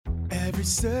Every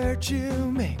search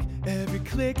you make, every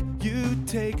click you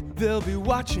take, they'll be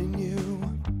watching you.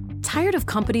 Tired of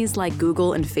companies like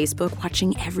Google and Facebook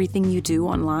watching everything you do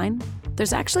online?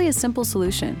 There's actually a simple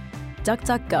solution.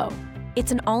 DuckDuckGo.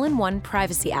 It's an all-in-one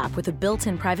privacy app with a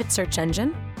built-in private search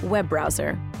engine, web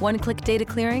browser, one-click data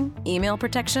clearing, email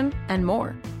protection, and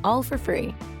more, all for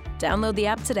free. Download the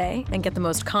app today and get the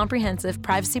most comprehensive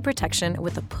privacy protection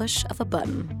with the push of a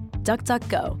button.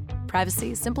 DuckDuckGo.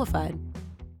 Privacy simplified.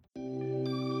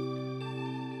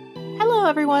 Hello,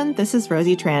 everyone. This is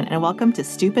Rosie Tran, and welcome to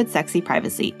Stupid Sexy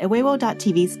Privacy, a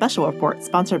Weibo.tv special report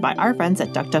sponsored by our friends at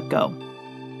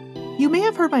DuckDuckGo. You may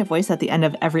have heard my voice at the end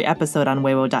of every episode on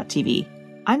Weibo.tv.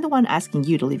 I'm the one asking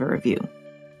you to leave a review.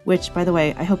 Which, by the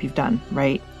way, I hope you've done,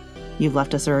 right? You've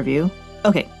left us a review?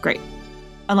 Okay, great.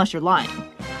 Unless you're lying.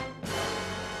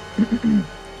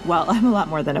 Well, I'm a lot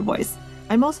more than a voice.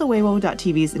 I'm also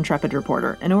Weibo.tv's intrepid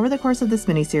reporter, and over the course of this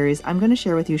mini-series, I'm going to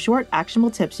share with you short, actionable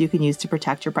tips you can use to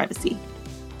protect your privacy.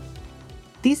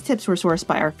 These tips were sourced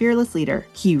by our fearless leader.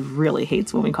 He really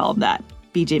hates when we call him that,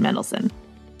 BJ Mendelsohn.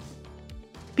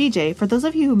 BJ, for those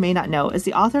of you who may not know, is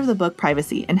the author of the book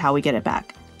Privacy and How We Get It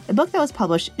Back, a book that was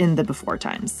published in the before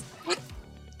times.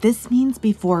 This means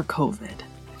before COVID.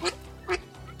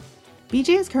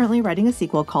 BJ is currently writing a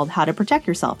sequel called How to Protect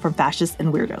Yourself from Fascists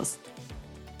and Weirdos.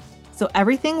 So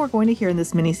everything we're going to hear in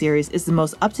this mini-series is the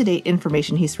most up-to-date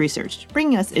information he's researched,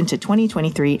 bringing us into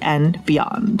 2023 and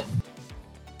beyond.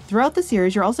 Throughout the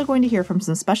series, you're also going to hear from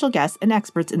some special guests and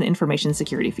experts in the information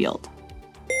security field.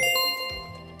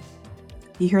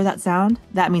 You hear that sound?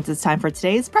 That means it's time for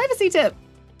today's privacy tip!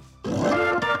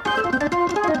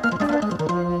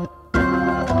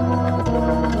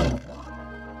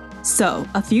 So,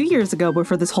 a few years ago,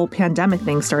 before this whole pandemic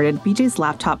thing started, BJ's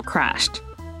laptop crashed.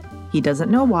 He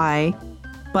doesn't know why,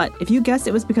 but if you guessed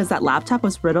it was because that laptop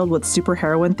was riddled with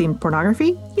superheroine-themed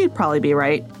pornography, you'd probably be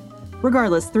right.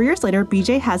 Regardless, 3 years later,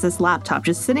 BJ has this laptop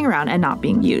just sitting around and not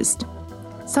being used.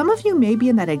 Some of you may be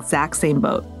in that exact same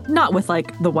boat, not with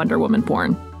like the Wonder Woman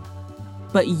porn.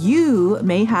 But you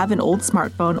may have an old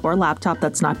smartphone or laptop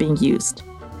that's not being used.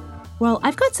 Well,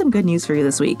 I've got some good news for you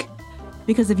this week.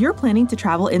 Because if you're planning to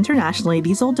travel internationally,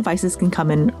 these old devices can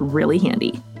come in really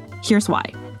handy. Here's why.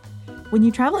 When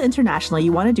you travel internationally,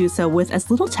 you want to do so with as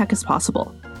little tech as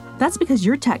possible. That's because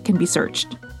your tech can be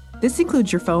searched. This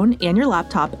includes your phone and your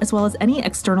laptop, as well as any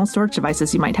external storage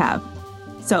devices you might have.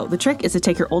 So the trick is to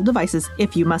take your old devices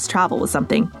if you must travel with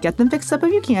something, get them fixed up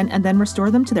if you can, and then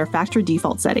restore them to their factory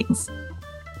default settings.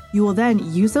 You will then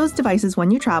use those devices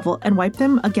when you travel and wipe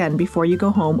them again before you go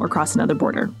home or cross another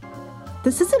border.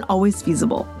 This isn't always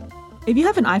feasible. If you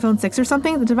have an iPhone 6 or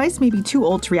something, the device may be too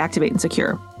old to reactivate and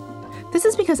secure. This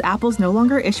is because Apple's no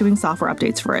longer issuing software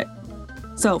updates for it.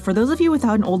 So for those of you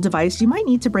without an old device, you might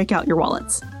need to break out your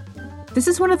wallets. This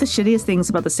is one of the shittiest things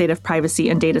about the state of privacy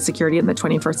and data security in the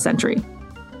 21st century.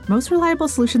 Most reliable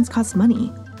solutions cost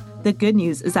money. The good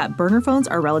news is that burner phones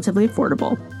are relatively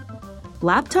affordable.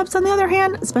 Laptops, on the other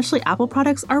hand, especially Apple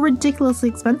products, are ridiculously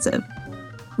expensive.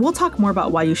 We'll talk more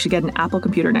about why you should get an Apple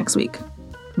computer next week.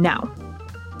 Now,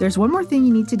 there's one more thing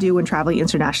you need to do when traveling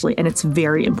internationally, and it's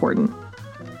very important.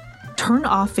 Turn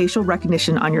off facial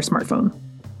recognition on your smartphone.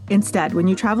 Instead, when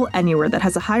you travel anywhere that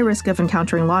has a high risk of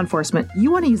encountering law enforcement,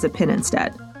 you want to use a PIN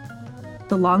instead.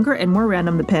 The longer and more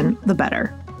random the PIN, the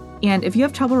better. And if you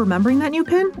have trouble remembering that new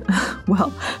PIN,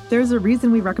 well, there's a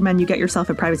reason we recommend you get yourself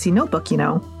a privacy notebook, you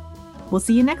know. We'll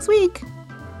see you next week.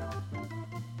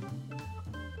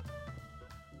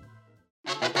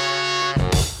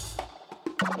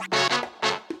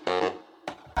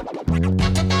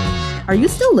 Are you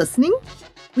still listening?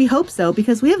 We hope so,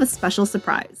 because we have a special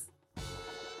surprise.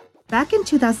 Back in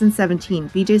 2017,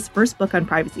 BJ's first book on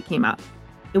privacy came out.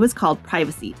 It was called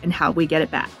Privacy and How We Get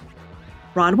It Back.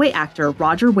 Broadway actor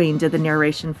Roger Wayne did the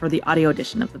narration for the audio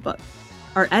edition of the book.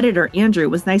 Our editor, Andrew,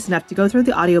 was nice enough to go through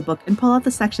the audiobook and pull out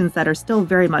the sections that are still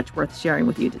very much worth sharing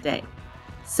with you today.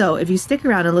 So if you stick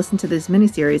around and listen to this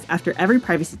miniseries, after every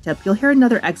privacy tip, you'll hear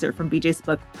another excerpt from BJ's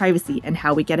book, Privacy and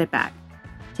How We Get It Back.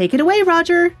 Take it away,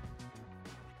 Roger!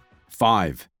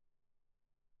 5.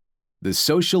 The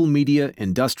Social Media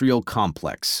Industrial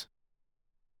Complex.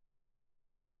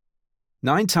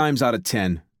 9 times out of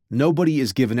 10, nobody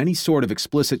is given any sort of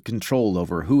explicit control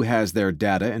over who has their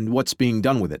data and what's being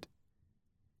done with it.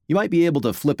 You might be able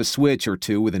to flip a switch or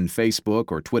two within Facebook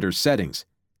or Twitter's settings,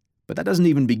 but that doesn't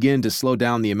even begin to slow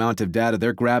down the amount of data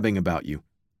they're grabbing about you.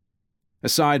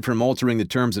 Aside from altering the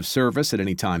terms of service at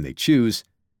any time they choose,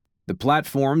 the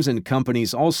platforms and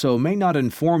companies also may not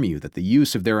inform you that the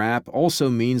use of their app also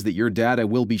means that your data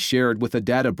will be shared with a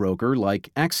data broker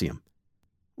like Axiom.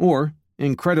 Or,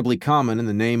 incredibly common in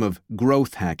the name of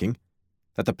growth hacking,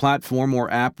 that the platform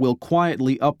or app will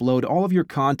quietly upload all of your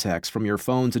contacts from your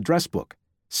phone's address book,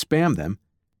 spam them,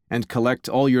 and collect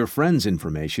all your friends'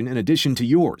 information in addition to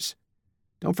yours.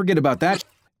 Don't forget about that.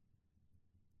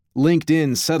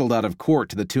 LinkedIn settled out of court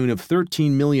to the tune of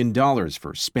 $13 million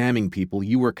for spamming people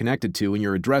you were connected to in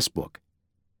your address book.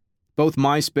 Both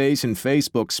MySpace and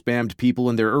Facebook spammed people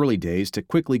in their early days to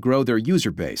quickly grow their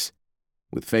user base,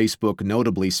 with Facebook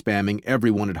notably spamming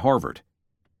everyone at Harvard.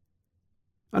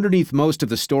 Underneath most of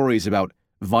the stories about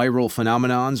viral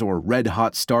phenomenons or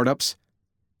red-hot startups,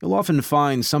 you'll often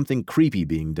find something creepy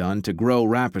being done to grow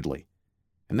rapidly.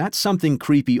 And that something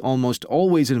creepy almost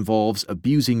always involves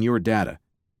abusing your data.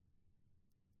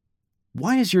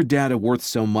 Why is your data worth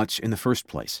so much in the first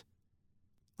place?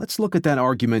 Let's look at that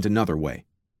argument another way.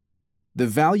 The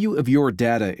value of your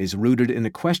data is rooted in a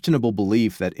questionable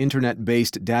belief that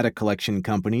internet-based data collection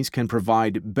companies can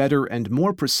provide better and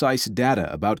more precise data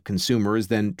about consumers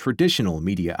than traditional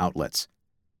media outlets,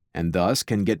 and thus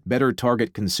can get better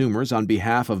target consumers on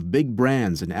behalf of big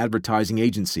brands and advertising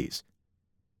agencies.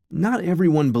 Not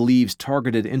everyone believes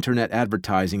targeted internet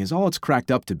advertising is all it's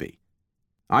cracked up to be.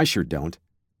 I sure don't.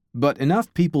 But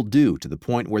enough people do, to the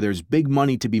point where there's big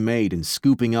money to be made in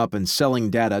scooping up and selling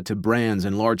data to brands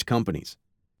and large companies.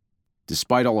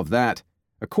 Despite all of that,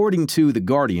 according to The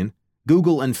Guardian,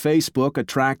 Google and Facebook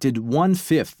attracted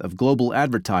 1/5 of global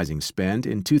advertising spend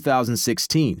in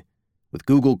 2016, with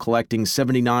Google collecting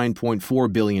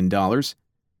 $79.4 billion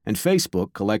and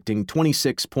Facebook collecting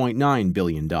 $26.9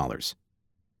 billion.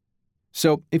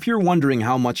 So, if you're wondering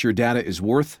how much your data is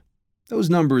worth, those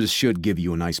numbers should give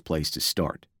you a nice place to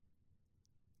start.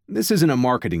 This isn't a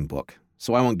marketing book,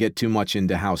 so I won't get too much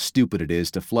into how stupid it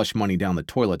is to flush money down the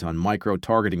toilet on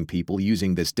micro-targeting people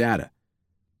using this data.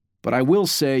 But I will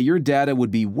say your data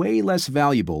would be way less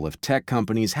valuable if tech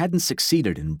companies hadn't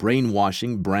succeeded in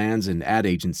brainwashing brands and ad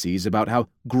agencies about how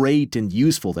great and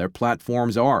useful their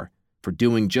platforms are for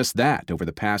doing just that over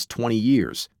the past 20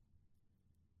 years.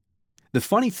 The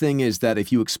funny thing is that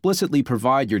if you explicitly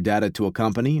provide your data to a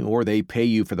company or they pay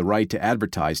you for the right to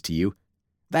advertise to you,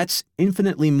 that's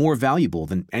infinitely more valuable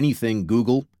than anything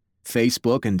Google,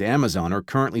 Facebook, and Amazon are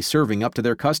currently serving up to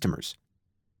their customers.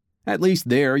 At least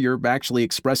there, you're actually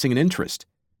expressing an interest,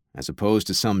 as opposed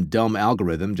to some dumb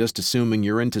algorithm just assuming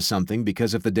you're into something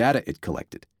because of the data it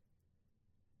collected.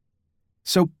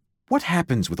 So, what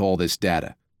happens with all this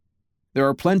data? There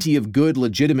are plenty of good,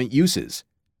 legitimate uses.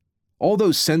 All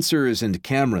those sensors and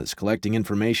cameras collecting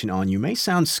information on you may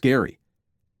sound scary,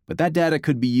 but that data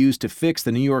could be used to fix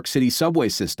the New York City subway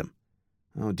system.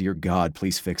 Oh, dear God,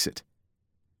 please fix it.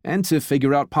 And to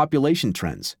figure out population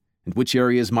trends and which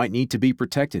areas might need to be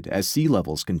protected as sea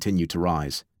levels continue to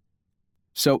rise.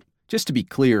 So, just to be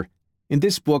clear, in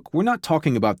this book, we're not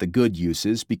talking about the good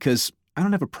uses because I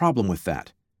don't have a problem with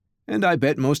that. And I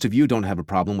bet most of you don't have a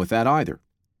problem with that either.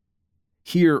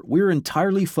 Here, we're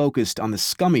entirely focused on the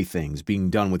scummy things being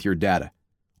done with your data,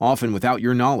 often without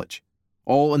your knowledge,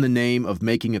 all in the name of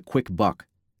making a quick buck.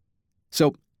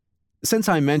 So, since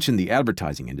I mentioned the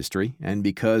advertising industry, and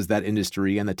because that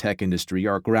industry and the tech industry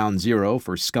are ground zero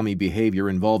for scummy behavior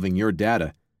involving your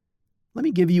data, let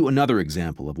me give you another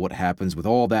example of what happens with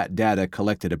all that data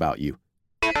collected about you.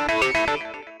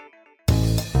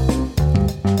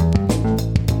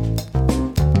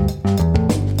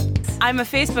 I'm a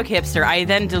Facebook hipster. I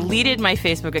then deleted my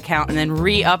Facebook account and then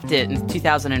re-upped it in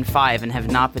 2005 and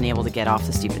have not been able to get off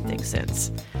the stupid thing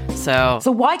since. So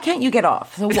why can't you get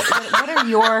off? So what are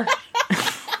your...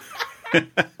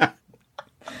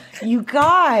 You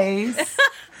guys...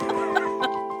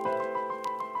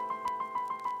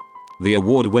 The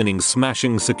award-winning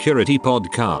Smashing Security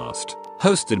podcast,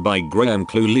 hosted by Graham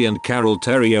Cluley and Carol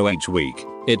Theriault each week.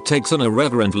 It takes an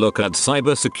irreverent look at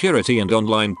cybersecurity and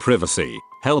online privacy,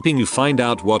 helping you find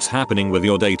out what's happening with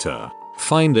your data.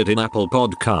 Find it in Apple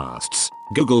Podcasts,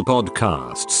 Google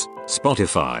Podcasts,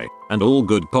 Spotify, and all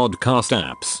good podcast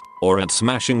apps, or at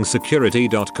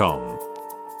smashingsecurity.com.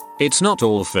 It's not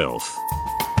all filth.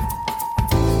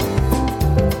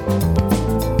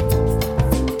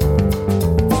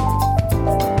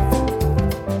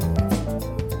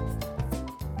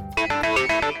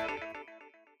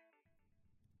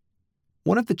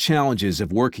 One of the challenges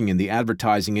of working in the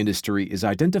advertising industry is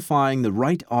identifying the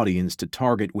right audience to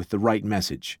target with the right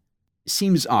message.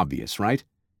 Seems obvious, right?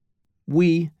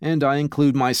 We, and I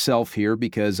include myself here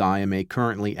because I am a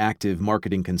currently active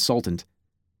marketing consultant,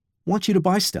 want you to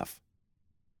buy stuff.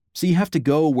 So you have to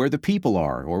go where the people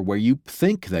are or where you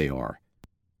think they are.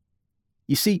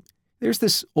 You see, there's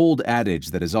this old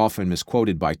adage that is often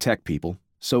misquoted by tech people,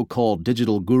 so-called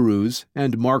digital gurus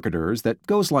and marketers, that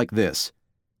goes like this.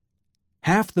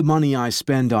 Half the money I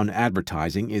spend on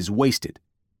advertising is wasted.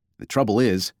 The trouble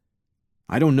is,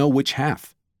 I don't know which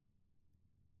half.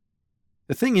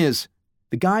 The thing is,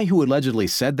 the guy who allegedly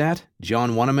said that,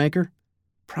 John Wanamaker,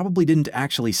 probably didn't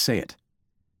actually say it.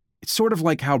 It's sort of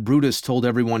like how Brutus told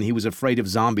everyone he was afraid of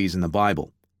zombies in the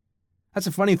Bible. That's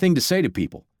a funny thing to say to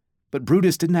people, but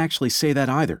Brutus didn't actually say that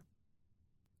either.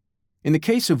 In the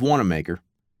case of Wanamaker,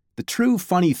 the true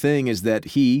funny thing is that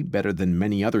he, better than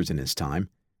many others in his time,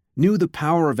 knew the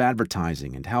power of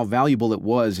advertising and how valuable it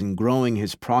was in growing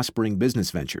his prospering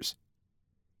business ventures.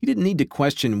 He didn't need to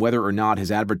question whether or not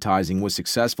his advertising was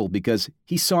successful because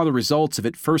he saw the results of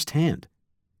it firsthand.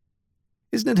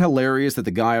 Isn't it hilarious that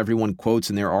the guy everyone quotes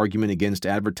in their argument against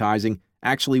advertising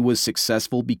actually was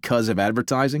successful because of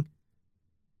advertising?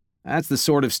 That's the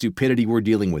sort of stupidity we're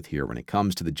dealing with here when it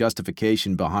comes to the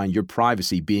justification behind your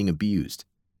privacy being abused.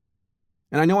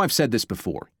 And I know I've said this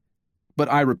before,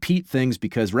 but I repeat things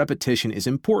because repetition is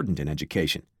important in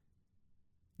education.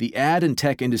 The ad and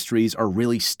tech industries are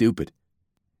really stupid.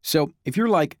 So if you're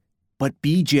like, but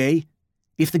BJ,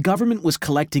 if the government was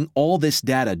collecting all this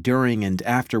data during and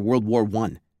after World War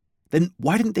I, then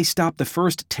why didn't they stop the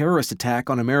first terrorist attack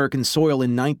on American soil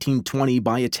in 1920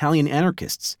 by Italian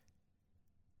anarchists?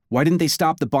 Why didn't they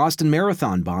stop the Boston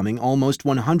Marathon bombing almost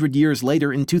 100 years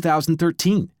later in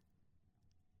 2013?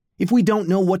 If we don't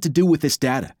know what to do with this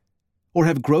data, or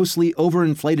have grossly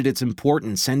overinflated its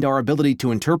importance and our ability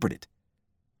to interpret it,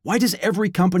 why does every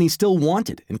company still want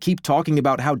it and keep talking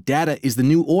about how data is the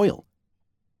new oil?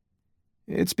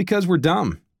 It's because we're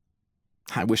dumb.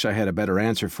 I wish I had a better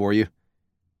answer for you,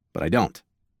 but I don't.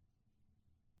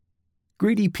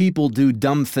 Greedy people do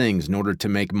dumb things in order to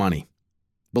make money.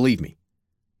 Believe me,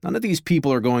 none of these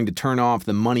people are going to turn off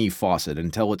the money faucet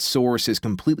until its source is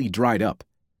completely dried up.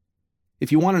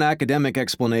 If you want an academic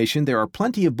explanation, there are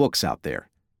plenty of books out there,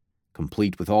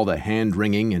 complete with all the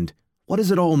hand-wringing and what does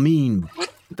it all mean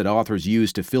that authors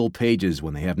use to fill pages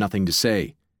when they have nothing to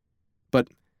say. But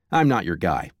I'm not your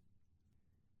guy.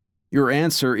 Your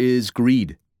answer is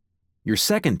greed. Your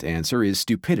second answer is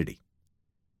stupidity.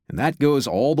 And that goes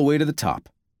all the way to the top.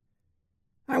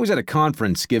 I was at a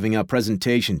conference giving a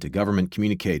presentation to government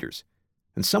communicators,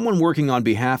 and someone working on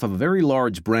behalf of a very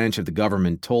large branch of the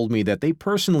government told me that they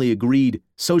personally agreed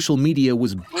social media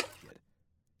was bullshit,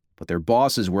 but their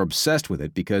bosses were obsessed with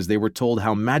it because they were told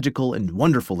how magical and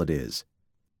wonderful it is.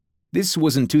 This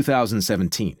was in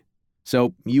 2017,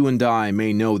 so you and I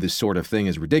may know this sort of thing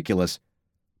is ridiculous,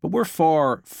 but we're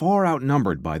far, far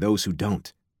outnumbered by those who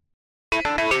don't.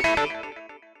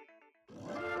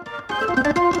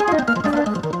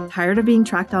 Tired of being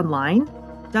tracked online?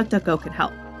 DuckDuckGo can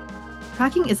help.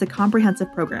 Tracking is a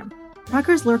comprehensive program.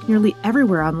 Trackers lurk nearly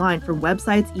everywhere online from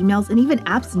websites, emails, and even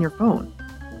apps in your phone.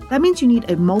 That means you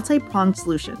need a multi-pronged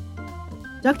solution.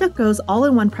 DuckDuckGo's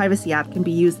all-in-one privacy app can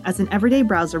be used as an everyday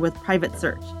browser with private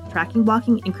search, tracking,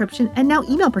 blocking, encryption, and now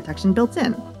email protection built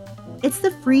in. It's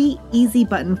the free, easy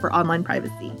button for online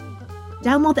privacy.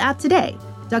 Download the app today.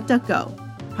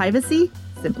 DuckDuckGo. Privacy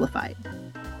simplified.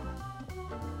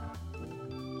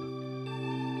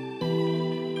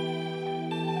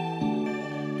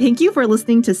 Thank you for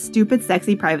listening to Stupid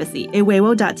Sexy Privacy, a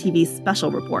Weiwo.tv special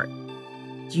report.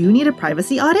 Do you need a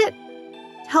privacy audit?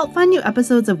 To help fund new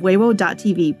episodes of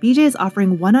Weiwo.tv, BJ is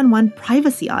offering one-on-one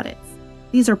privacy audits.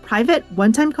 These are private,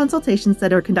 one-time consultations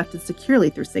that are conducted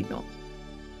securely through Signal.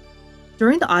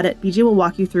 During the audit, BJ will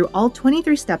walk you through all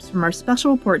 23 steps from our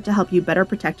special report to help you better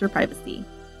protect your privacy.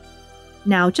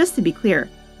 Now, just to be clear,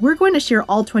 we're going to share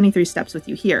all 23 steps with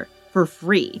you here, for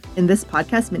free, in this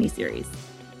podcast miniseries.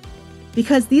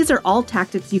 Because these are all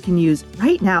tactics you can use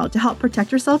right now to help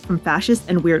protect yourself from fascists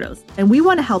and weirdos, and we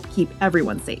want to help keep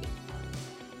everyone safe.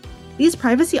 These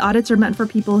privacy audits are meant for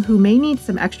people who may need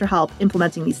some extra help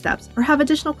implementing these steps or have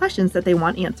additional questions that they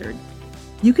want answered.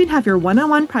 You can have your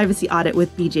one-on-one privacy audit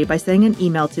with BJ by sending an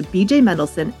email to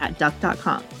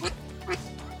bjmendelson@duck.com.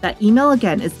 That email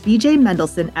again is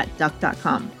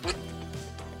bjmendelson@duck.com.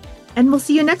 And we'll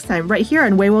see you next time right here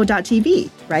on Weiwo.tv,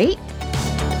 right?